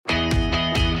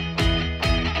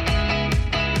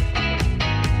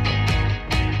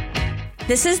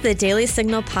This is the Daily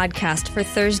Signal podcast for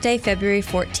Thursday, February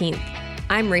 14th.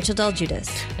 I'm Rachel Del Giudice.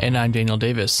 And I'm Daniel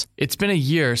Davis. It's been a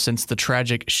year since the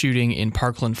tragic shooting in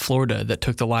Parkland, Florida that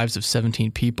took the lives of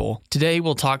 17 people. Today,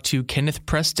 we'll talk to Kenneth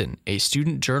Preston, a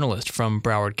student journalist from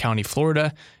Broward County,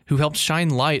 Florida, who helped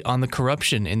shine light on the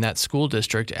corruption in that school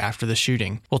district after the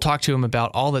shooting. We'll talk to him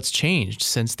about all that's changed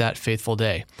since that fateful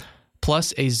day.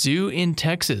 Plus, a zoo in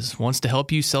Texas wants to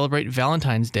help you celebrate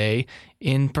Valentine's Day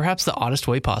in perhaps the oddest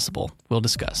way possible. We'll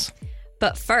discuss.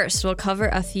 But first, we'll cover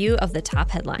a few of the top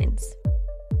headlines.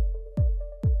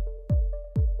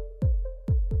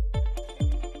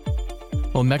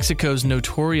 Well, Mexico's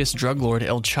notorious drug lord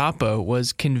El Chapo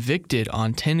was convicted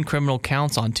on 10 criminal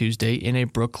counts on Tuesday in a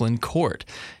Brooklyn court.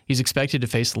 He's expected to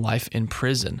face life in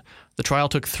prison. The trial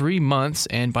took 3 months,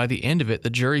 and by the end of it, the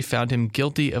jury found him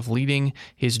guilty of leading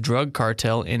his drug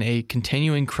cartel in a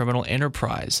continuing criminal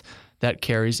enterprise that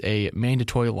carries a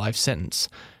mandatory life sentence.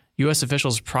 U.S.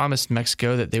 officials promised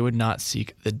Mexico that they would not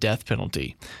seek the death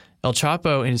penalty. El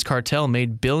Chapo and his cartel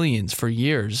made billions for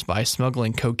years by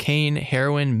smuggling cocaine,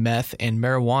 heroin, meth, and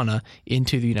marijuana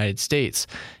into the United States.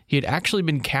 He had actually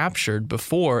been captured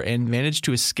before and managed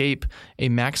to escape a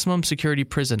maximum security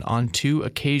prison on 2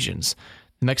 occasions.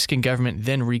 The Mexican government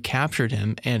then recaptured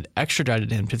him and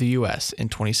extradited him to the U.S. in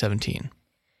 2017.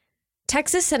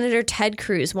 Texas Senator Ted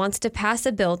Cruz wants to pass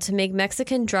a bill to make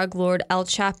Mexican drug lord El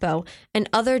Chapo and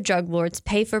other drug lords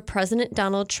pay for President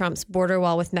Donald Trump's border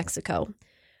wall with Mexico.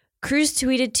 Cruz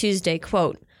tweeted Tuesday,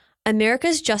 quote,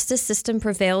 "America's justice system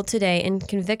prevailed today in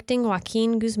convicting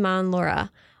Joaquin Guzman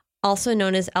Lora, also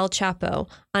known as El Chapo,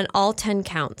 on all 10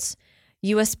 counts.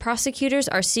 U.S. prosecutors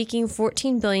are seeking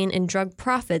 $14 billion in drug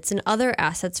profits and other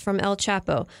assets from El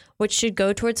Chapo, which should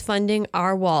go towards funding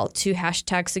our wall to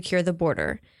 #secure the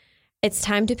border. It's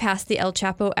time to pass the El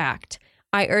Chapo Act.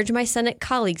 I urge my Senate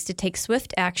colleagues to take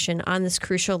swift action on this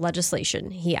crucial legislation,"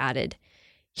 he added.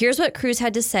 Here's what Cruz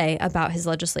had to say about his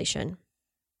legislation.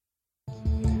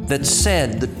 That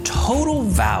said, the total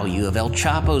value of El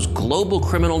Chapo's global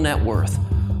criminal net worth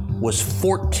was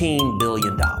 $14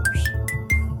 billion.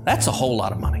 That's a whole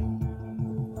lot of money.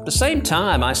 At the same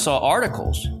time, I saw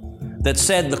articles that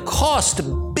said the cost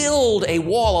to build a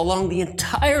wall along the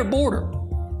entire border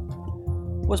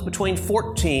was between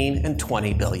 $14 and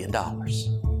 $20 billion.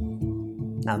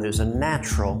 Now, there's a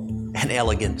natural and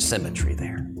elegant symmetry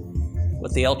there.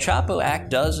 What the El Chapo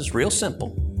Act does is real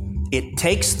simple. It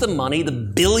takes the money, the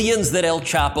billions that El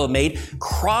Chapo made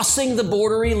crossing the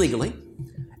border illegally,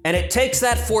 and it takes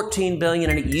that $14 billion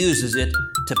and it uses it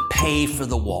to pay for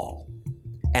the wall.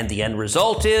 And the end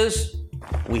result is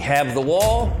we have the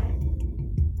wall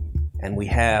and we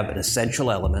have an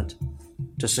essential element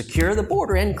to secure the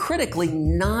border. And critically,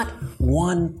 not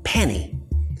one penny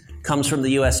comes from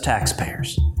the U.S.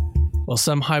 taxpayers. Well,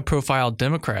 some high-profile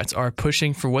Democrats are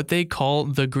pushing for what they call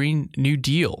the Green New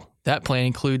Deal. That plan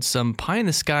includes some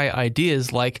pie-in-the-sky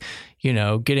ideas like,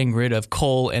 getting rid of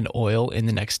coal and oil in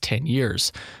the next 10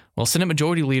 years. Well, Senate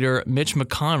Majority Leader Mitch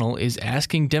McConnell is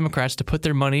asking Democrats to put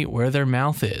their money where their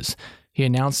mouth is. He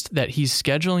announced that he's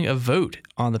scheduling a vote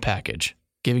on the package,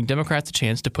 giving Democrats a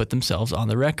chance to put themselves on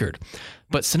the record.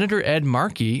 But Senator Ed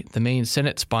Markey, the main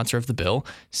Senate sponsor of the bill,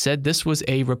 said this was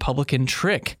a Republican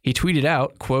trick. He tweeted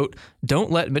out, quote,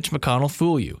 "Don't let Mitch McConnell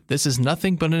fool you. This is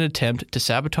nothing but an attempt to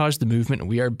sabotage the movement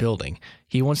we are building.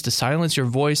 He wants to silence your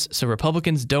voice so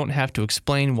Republicans don't have to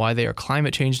explain why they are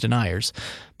climate change deniers.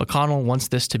 McConnell wants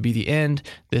this to be the end.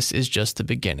 This is just the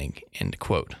beginning," end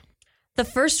quote. The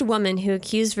first woman who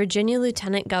accused Virginia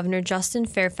Lieutenant Governor Justin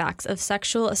Fairfax of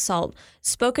sexual assault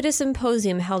spoke at a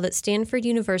symposium held at Stanford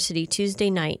University Tuesday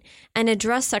night and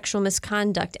addressed sexual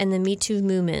misconduct and the Me Too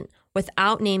movement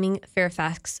without naming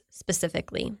Fairfax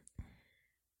specifically.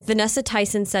 Vanessa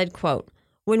Tyson said, quote,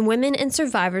 "When women and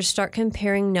survivors start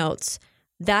comparing notes,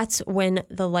 that's when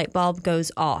the light bulb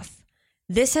goes off.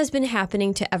 This has been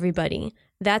happening to everybody.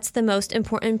 That's the most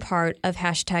important part of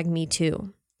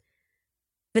 #MeToo.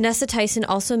 Vanessa Tyson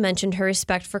also mentioned her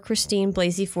respect for Christine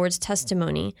Blasey Ford's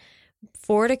testimony.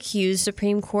 Ford accused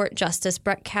Supreme Court Justice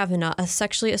Brett Kavanaugh of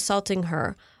sexually assaulting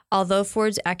her, although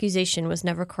Ford's accusation was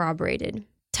never corroborated.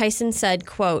 Tyson said,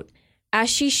 quote, "As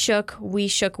she shook, we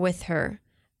shook with her.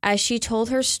 As she told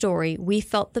her story, we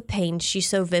felt the pain she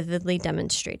so vividly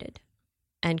demonstrated,"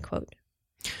 end quote.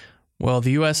 Well,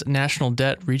 the U.S. national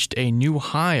debt reached a new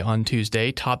high on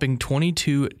Tuesday, topping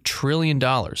 $22 trillion,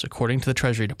 according to the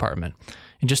Treasury Department.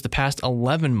 In just the past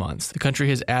 11 months, the country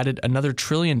has added another $1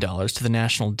 trillion to the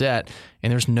national debt,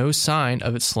 and there's no sign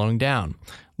of it slowing down.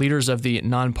 Leaders of the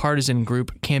nonpartisan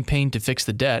group Campaign to Fix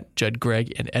the Debt, Judd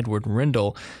Gregg and Edward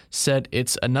Rindle, said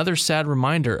it's another sad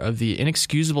reminder of the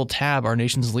inexcusable tab our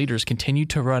nation's leaders continue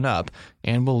to run up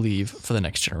and will leave for the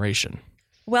next generation.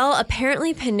 Well,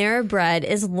 apparently Panera Bread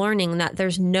is learning that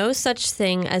there's no such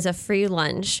thing as a free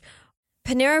lunch.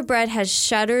 Panera Bread has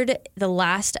shuttered the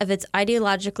last of its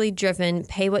ideologically driven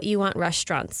pay-what-you-want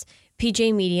restaurants,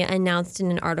 PJ Media announced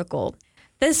in an article.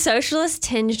 The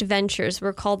socialist-tinged ventures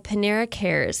were called Panera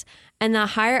Cares, and the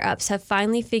higher-ups have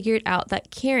finally figured out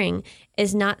that caring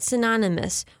is not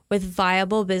synonymous with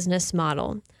viable business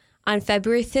model. On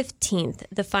February 15th,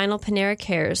 the final Panera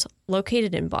Cares,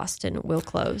 located in Boston, will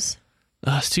close.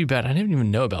 It's too bad. I didn't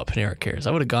even know about Panera Cares.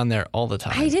 I would have gone there all the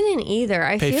time. I didn't either.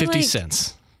 I Pay feel 50 like,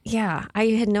 cents. Yeah, I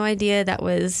had no idea that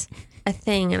was a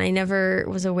thing, and I never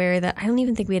was aware that. I don't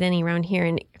even think we had any around here.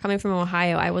 And coming from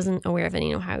Ohio, I wasn't aware of any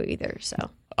in Ohio either.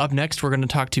 So up next, we're going to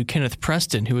talk to Kenneth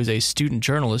Preston, who is a student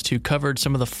journalist who covered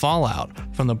some of the fallout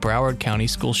from the Broward County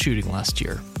school shooting last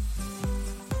year.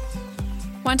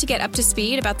 Want to get up to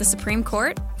speed about the Supreme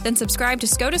Court? Then subscribe to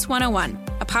SCOTUS 101,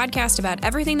 a podcast about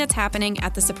everything that's happening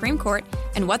at the Supreme Court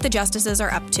and what the justices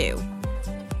are up to.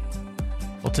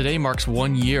 Well, today marks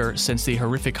 1 year since the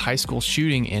horrific high school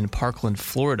shooting in Parkland,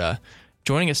 Florida.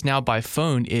 Joining us now by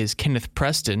phone is Kenneth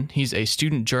Preston. He's a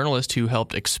student journalist who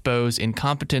helped expose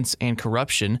incompetence and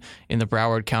corruption in the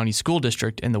Broward County School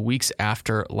District in the weeks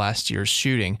after last year's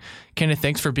shooting. Kenneth,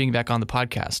 thanks for being back on the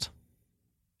podcast.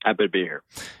 Happy to be here.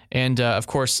 And of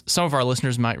course, some of our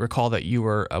listeners might recall that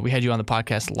we had you on the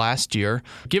podcast last year.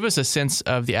 Give us a sense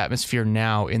of the atmosphere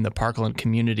now in the Parkland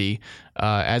community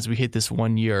as we hit this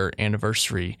 1 year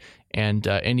anniversary and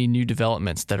any new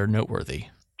developments that are noteworthy.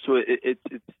 So it's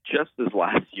just as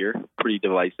last year, pretty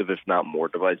divisive, if not more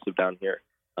divisive down here.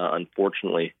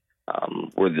 Unfortunately,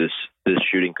 where this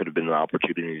shooting could have been an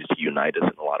opportunity to unite us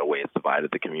in a lot of ways, divided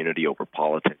the community over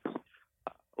politics,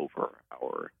 over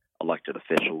our elected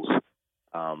officials.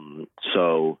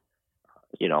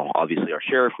 Obviously our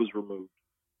sheriff was removed,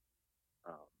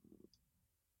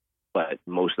 but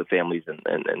most of the families and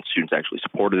students actually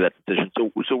supported that decision.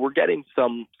 So we're getting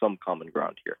some common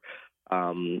ground here.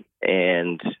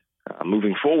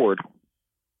 Moving forward,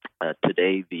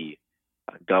 today the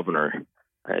governor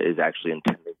is actually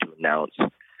intending to announce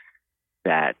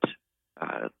that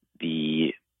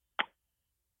the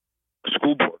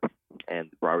school board and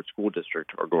the Broward School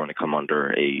District are going to come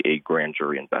under a grand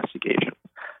jury investigation.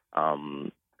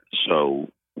 So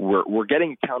we're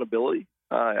getting accountability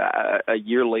a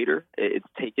year later. It's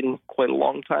taken quite a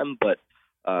long time, but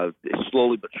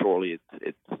slowly but surely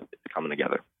it's coming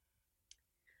together.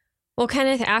 Well,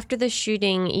 Kenneth, after the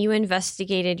shooting, you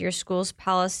investigated your school's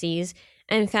policies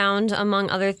and found, among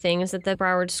other things, that the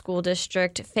Broward School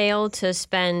District failed to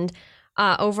spend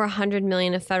over $100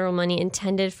 million of federal money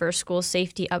intended for school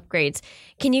safety upgrades.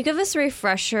 Can you give us a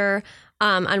refresher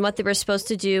on what they were supposed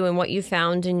to do and what you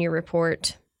found in your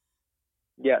report?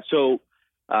 Yeah, so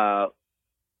I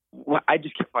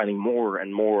just kept finding more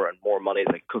and more and more money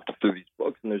as I cooked through these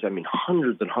books, and there's,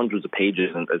 hundreds and hundreds of pages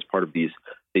as part of these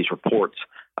reports,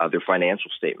 their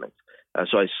financial statements.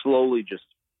 So I slowly just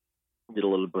did a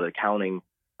little bit of accounting,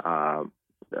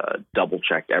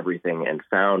 double-checked everything, and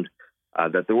found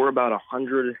that there were about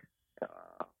 $100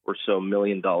 or so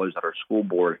million that our school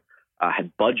board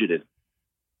had budgeted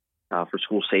for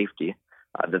school safety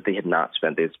that they had not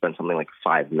spent. They had spent something like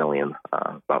 $5 million,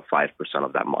 about 5%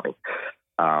 of that money.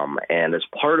 And as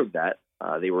part of that,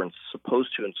 they were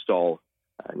supposed to install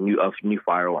a new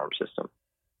fire alarm system.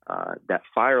 That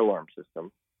fire alarm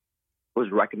system was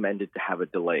recommended to have a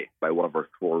delay by one of our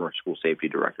former school safety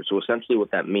directors. So essentially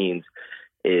what that means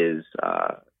is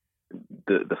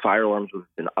the fire alarms have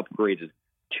been upgraded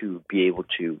to be able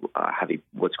to have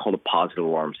what's called a positive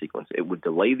alarm sequence. It would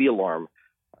delay the alarm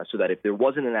so that if there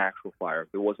wasn't an actual fire,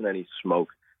 if there wasn't any smoke,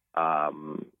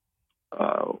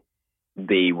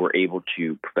 they were able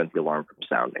to prevent the alarm from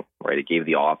sounding. Right? It gave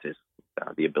the office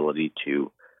the ability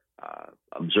to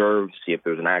observe, see if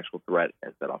there was an actual threat,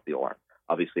 and set off the alarm.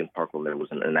 Obviously, in Parkland, there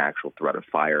wasn't an actual threat of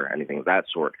fire or anything of that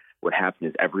sort. What happened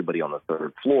is everybody on the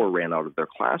third floor ran out of their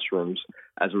classrooms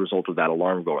as a result of that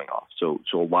alarm going off. So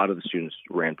a lot of the students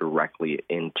ran directly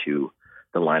into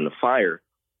the line of fire.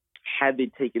 Had they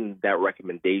taken that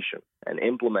recommendation and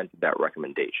implemented that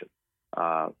recommendation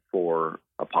for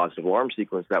a positive alarm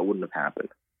sequence, that wouldn't have happened.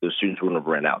 Those students wouldn't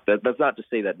have ran out. That's not to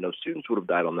say that no students would have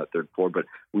died on that third floor, but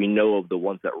we know of the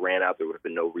ones that ran out, there would have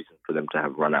been no reason for them to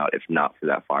have run out if not for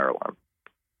that fire alarm.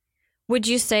 Would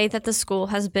you say that the school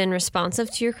has been responsive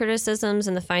to your criticisms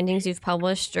and the findings you've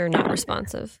published, or not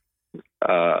responsive?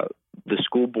 The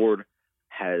school board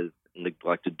has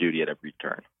neglected duty at every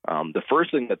turn. The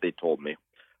first thing that they told me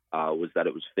was that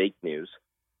it was fake news,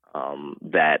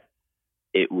 that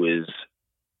it was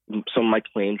some of my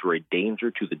claims were a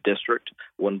danger to the district.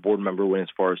 One board member went as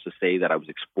far as to say that I was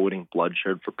exploiting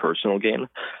bloodshed for personal gain.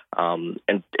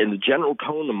 And the general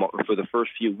tone for the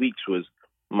first few weeks was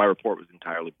my report was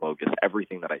entirely bogus.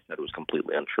 Everything that I said was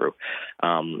completely untrue.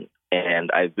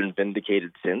 And I've been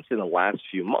vindicated since in the last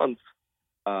few months.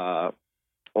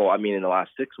 In the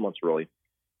last 6 months, really,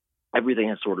 everything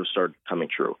has sort of started coming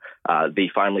true. They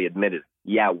finally admitted,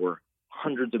 we're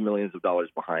hundreds of millions of dollars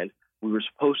behind. We were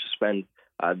supposed to spend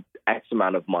X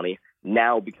amount of money.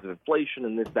 Now, because of inflation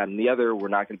and this, that, and the other, we're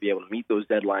not going to be able to meet those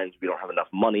deadlines. We don't have enough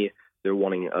money. They're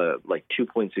wanting like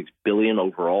 $2.6 billion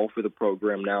overall for the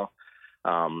program now.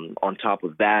 On top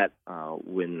of that,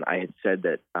 when I had said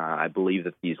that I believe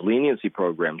that these leniency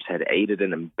programs had aided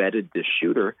and embedded this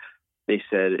shooter, they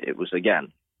said it was,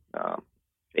 again,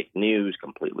 fake news,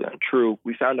 completely untrue.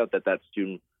 We found out that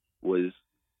student was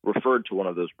referred to one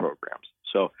of those programs.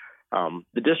 So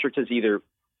the district has either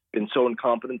been so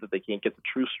incompetent that they can't get the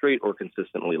truth straight or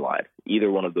consistently lied. Either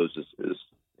one of those is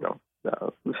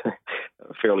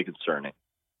fairly concerning.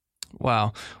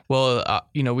 Wow. Well,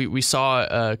 we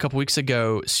saw a couple weeks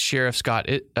ago, Sheriff Scott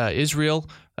Israel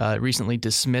recently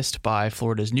dismissed by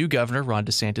Florida's new governor, Ron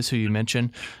DeSantis, who you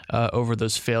mentioned, over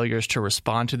those failures to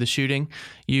respond to the shooting.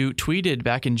 You tweeted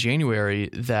back in January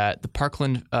that the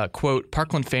Parkland, quote,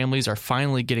 Parkland families are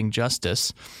finally getting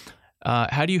justice.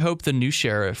 How do you hope the new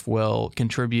sheriff will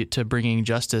contribute to bringing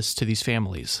justice to these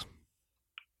families?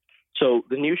 So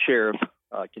the new sheriff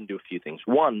can do a few things.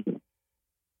 One,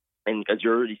 and as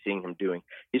you're already seeing him doing,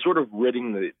 he's sort of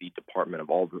ridding the department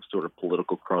of all the sort of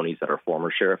political cronies that our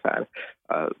former sheriff had.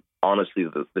 Honestly,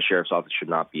 the sheriff's office should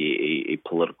not be a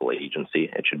political agency.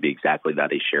 It should be exactly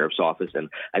that, a sheriff's office. And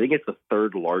I think it's the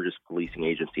third largest policing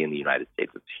agency in the United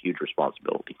States. It's a huge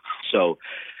responsibility. So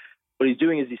what he's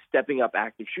doing is he's stepping up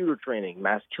active shooter training,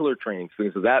 mass killer training,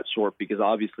 things of that sort, because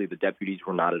obviously the deputies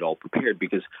were not at all prepared.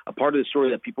 Because a part of the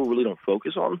story that people really don't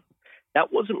focus on,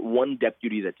 that wasn't one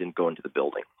deputy that didn't go into the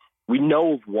building. We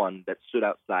know of one that stood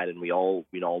outside, and we all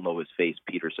know his face,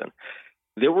 Peterson.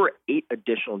 There were 8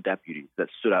 additional deputies that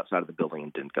stood outside of the building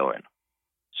and didn't go in.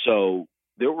 So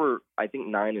there were, I think,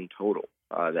 9 in total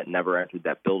that never entered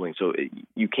that building. So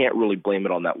you can't really blame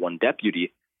it on that one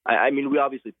deputy. I mean, we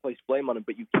obviously place blame on him,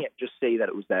 but you can't just say that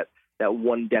it was that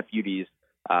one deputy's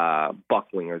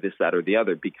buckling or this, that, or the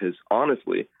other, because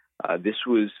honestly, this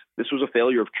was a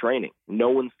failure of training. No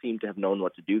one seemed to have known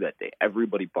what to do that day.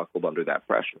 Everybody buckled under that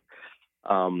pressure.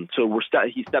 So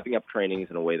he's stepping up trainings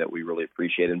in a way that we really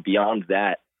appreciate. And beyond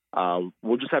that,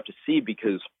 we'll just have to see,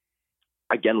 because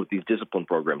again, with these discipline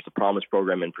programs, the Promise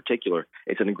program in particular,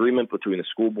 it's an agreement between the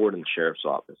school board and the sheriff's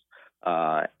office.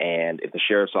 And if the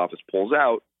sheriff's office pulls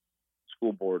out,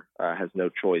 school board has no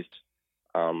choice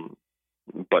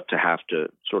but to have to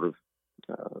sort of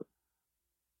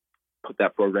put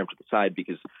that program to the side,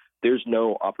 because there's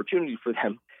no opportunity for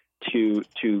them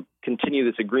to continue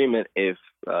this agreement if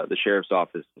the sheriff's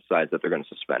office decides that they're going to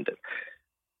suspend it.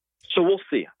 So we'll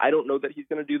see. I don't know that he's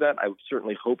going to do that. I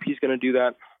certainly hope he's going to do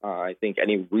that. I think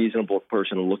any reasonable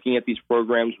person looking at these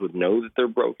programs would know that they're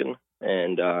broken.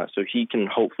 And so he can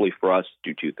hopefully, for us,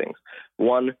 do 2 things.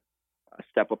 One,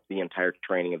 step up the entire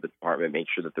training of the department, make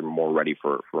sure that they're more ready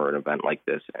for an event like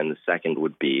this. And the second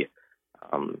would be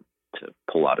to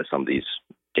pull out of some of these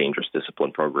dangerous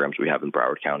discipline programs we have in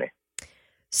Broward County.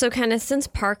 So kind of since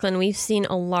Parkland, we've seen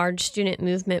a large student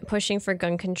movement pushing for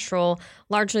gun control,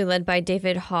 largely led by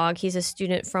David Hogg. He's a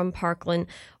student from Parkland.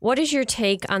 What is your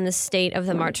take on the state of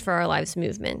the March for Our Lives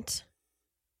movement?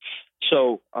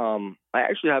 So I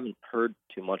actually haven't heard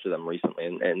too much of them recently.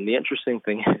 And the interesting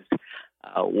thing is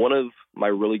one of my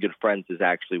really good friends is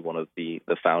actually one of the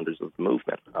founders of the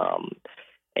movement.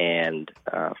 And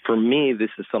for me, this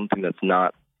is something that's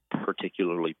not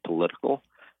particularly political.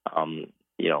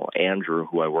 Andrew,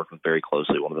 who I work with very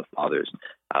closely, one of the fathers,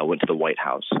 went to the White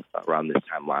House around this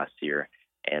time last year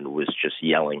and was just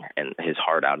yelling and his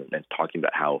heart out and talking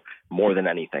about how more than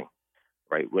anything,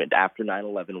 right, after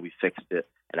 9/11, we fixed it.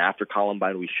 And after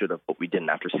Columbine, we should have, but we didn't.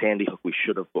 After Sandy Hook, we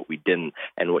should have, but we didn't.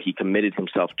 And what he committed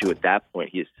himself to at that point,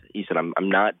 he said, I'm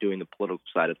not doing the political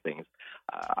side of things.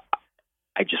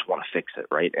 I just want to fix it,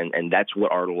 right? And that's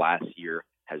what our last year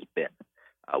has been.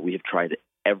 We have tried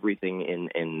everything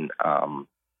in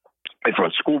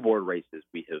front school board races.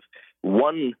 We have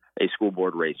won a school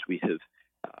board race. We have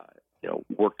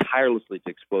worked tirelessly to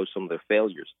expose some of their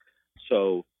failures.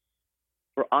 So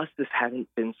for us, this hasn't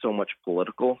been so much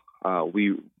political. I'm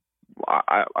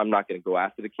not going to go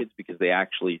after the kids because they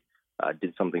actually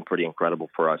did something pretty incredible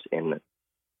for us in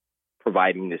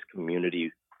providing this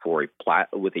community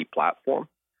with a platform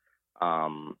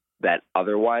that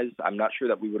otherwise I'm not sure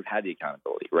that we would have had the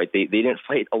accountability, right? They didn't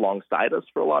fight alongside us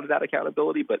for a lot of that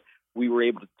accountability, but we were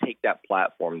able to take that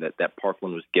platform that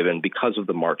Parkland was given because of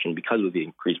the march and because of the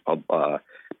increased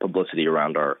publicity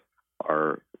around our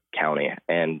county,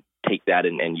 and take that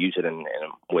and use it in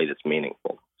a way that's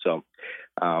meaningful. So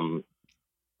I'm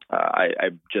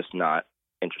just not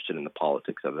interested in the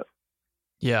politics of it.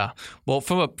 Yeah. Well,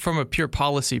 from a pure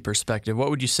policy perspective, what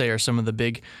would you say are some of the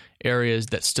big areas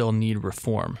that still need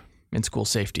reform in school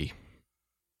safety?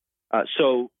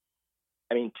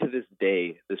 To this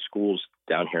day, the schools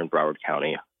down here in Broward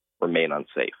County remain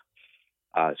unsafe.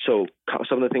 So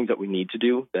some of the things that we need to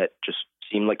do that just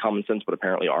seem like common sense but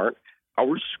apparently aren't,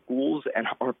 our schools and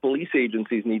our police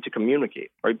agencies need to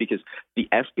communicate, right? Because the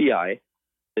FBI,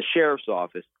 the sheriff's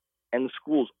office, and the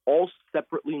schools all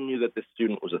separately knew that this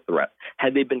student was a threat.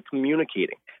 Had they been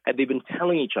communicating, had they been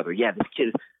telling each other, yeah, this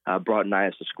kid brought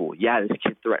knives to school. Yeah, this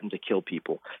kid threatened to kill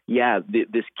people. Yeah,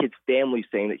 this kid's family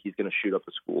saying that he's going to shoot up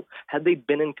the school. Had they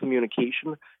been in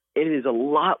communication, it is a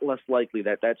lot less likely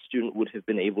that student would have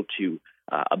been able to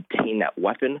obtain that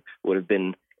weapon, would have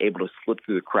been able to slip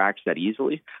through the cracks that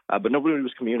easily. But nobody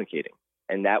was communicating.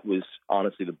 And that was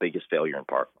honestly the biggest failure in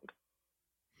Parkland.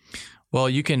 Well,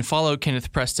 you can follow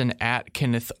Kenneth Preston at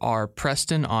Kenneth R.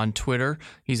 Preston on Twitter.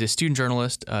 He's a student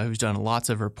journalist who's done lots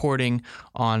of reporting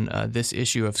on this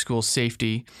issue of school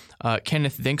safety.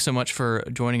 Kenneth, thanks so much for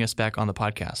joining us back on the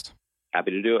podcast.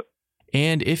 Happy to do it.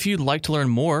 And if you'd like to learn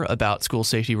more about school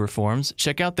safety reforms,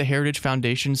 check out the Heritage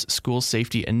Foundation's School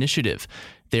Safety Initiative.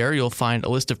 There you'll find a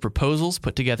list of proposals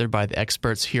put together by the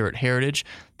experts here at Heritage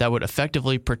that would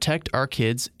effectively protect our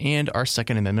kids and our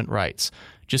Second Amendment rights.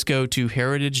 Just go to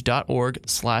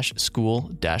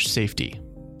heritage.org/school-safety.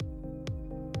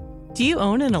 Do you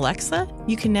own an Alexa?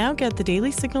 You can now get the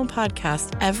Daily Signal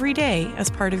podcast every day as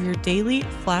part of your daily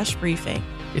flash briefing.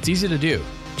 It's easy to do.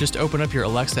 Just open up your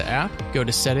Alexa app, go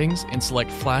to Settings, and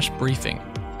select Flash Briefing.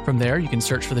 From there, you can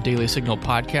search for the Daily Signal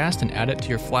podcast and add it to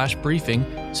your flash briefing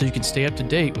so you can stay up to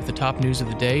date with the top news of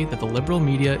the day that the liberal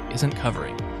media isn't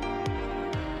covering.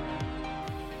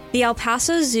 The El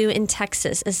Paso Zoo in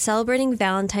Texas is celebrating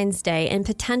Valentine's Day in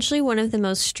potentially one of the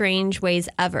most strange ways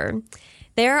ever.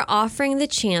 They are offering the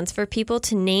chance for people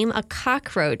to name a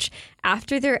cockroach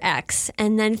after their ex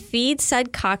and then feed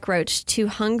said cockroach to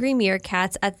hungry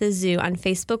meerkats at the zoo on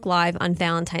Facebook Live on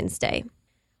Valentine's Day.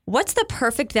 What's the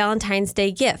perfect Valentine's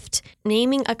Day gift?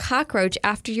 Naming a cockroach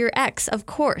after your ex, of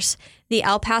course, the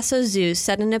El Paso Zoo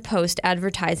said in a post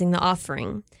advertising the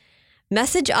offering.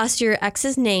 Message us your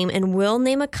ex's name and we'll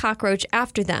name a cockroach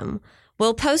after them.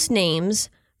 We'll post names,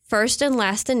 first and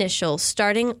last initial,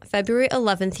 starting February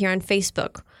 11th here on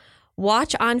Facebook.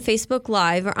 Watch on Facebook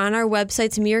Live or on our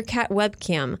website's Meerkat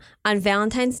webcam on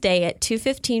Valentine's Day at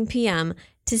 2:15 p.m.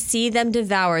 to see them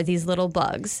devour these little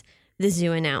bugs, the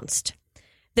zoo announced.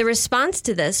 The response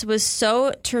to this was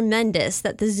so tremendous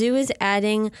that the zoo is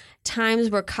adding times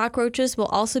where cockroaches will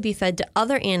also be fed to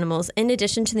other animals in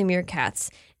addition to the meerkats,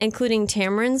 including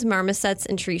tamarins, marmosets,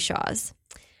 and tree shaws.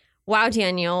 Wow,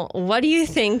 Daniel, what do you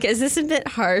think? Is this a bit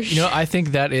harsh? I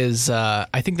think that is,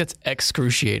 I think that's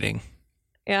excruciating.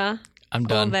 Yeah. I'm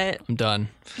done. A little bit. I'm done.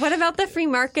 What about the free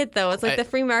market, though? It's like the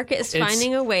free market is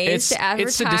finding a way to advertise.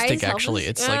 It's sadistic, actually.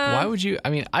 It's like, why would you? I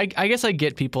mean, I guess I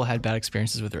get people had bad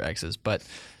experiences with their exes, but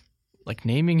like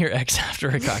naming your ex after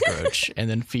a cockroach and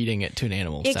then feeding it to an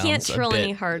animal sounds can't trill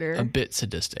any harder. A bit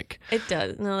sadistic. It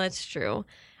does. No, that's true.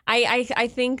 I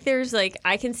think there's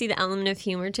I can see the element of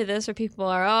humor to this where people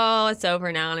are, it's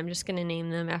over now and I'm just going to name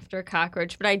them after a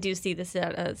cockroach. But I do see the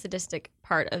sadistic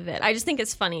part of it. I just think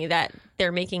it's funny that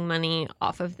they're making money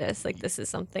off of this. Like this is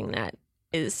something that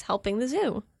is helping the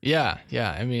zoo. Yeah.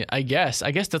 I mean, I guess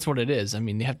that's what it is. I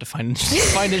mean, you have to find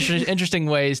interesting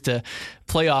ways to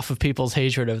play off of people's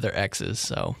hatred of their exes.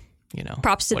 So,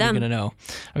 props to them. What are you going to know?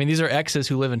 I mean, these are exes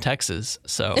who live in Texas.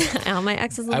 So all my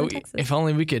exes live in Texas. If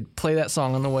only we could play that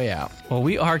song on the way out. Well,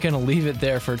 we are going to leave it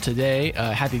there for today.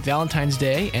 Happy Valentine's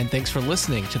Day, and thanks for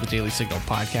listening to the Daily Signal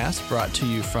podcast, brought to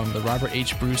you from the Robert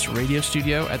H. Bruce Radio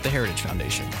Studio at the Heritage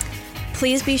Foundation.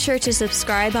 Please be sure to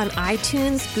subscribe on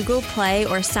iTunes, Google Play,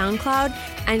 or SoundCloud,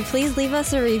 and please leave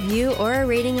us a review or a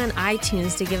rating on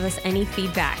iTunes to give us any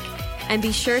feedback. And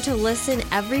be sure to listen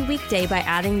every weekday by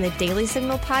adding the Daily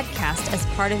Signal podcast as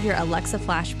part of your Alexa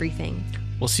Flash briefing.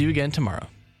 We'll see you again tomorrow.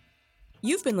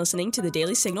 You've been listening to the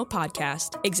Daily Signal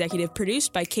podcast, executive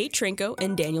produced by Kate Trinko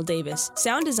and Daniel Davis.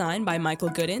 Sound design by Michael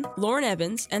Gooden, Lauren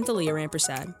Evans, and Thalia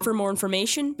Rampersad. For more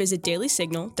information, visit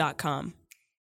dailysignal.com.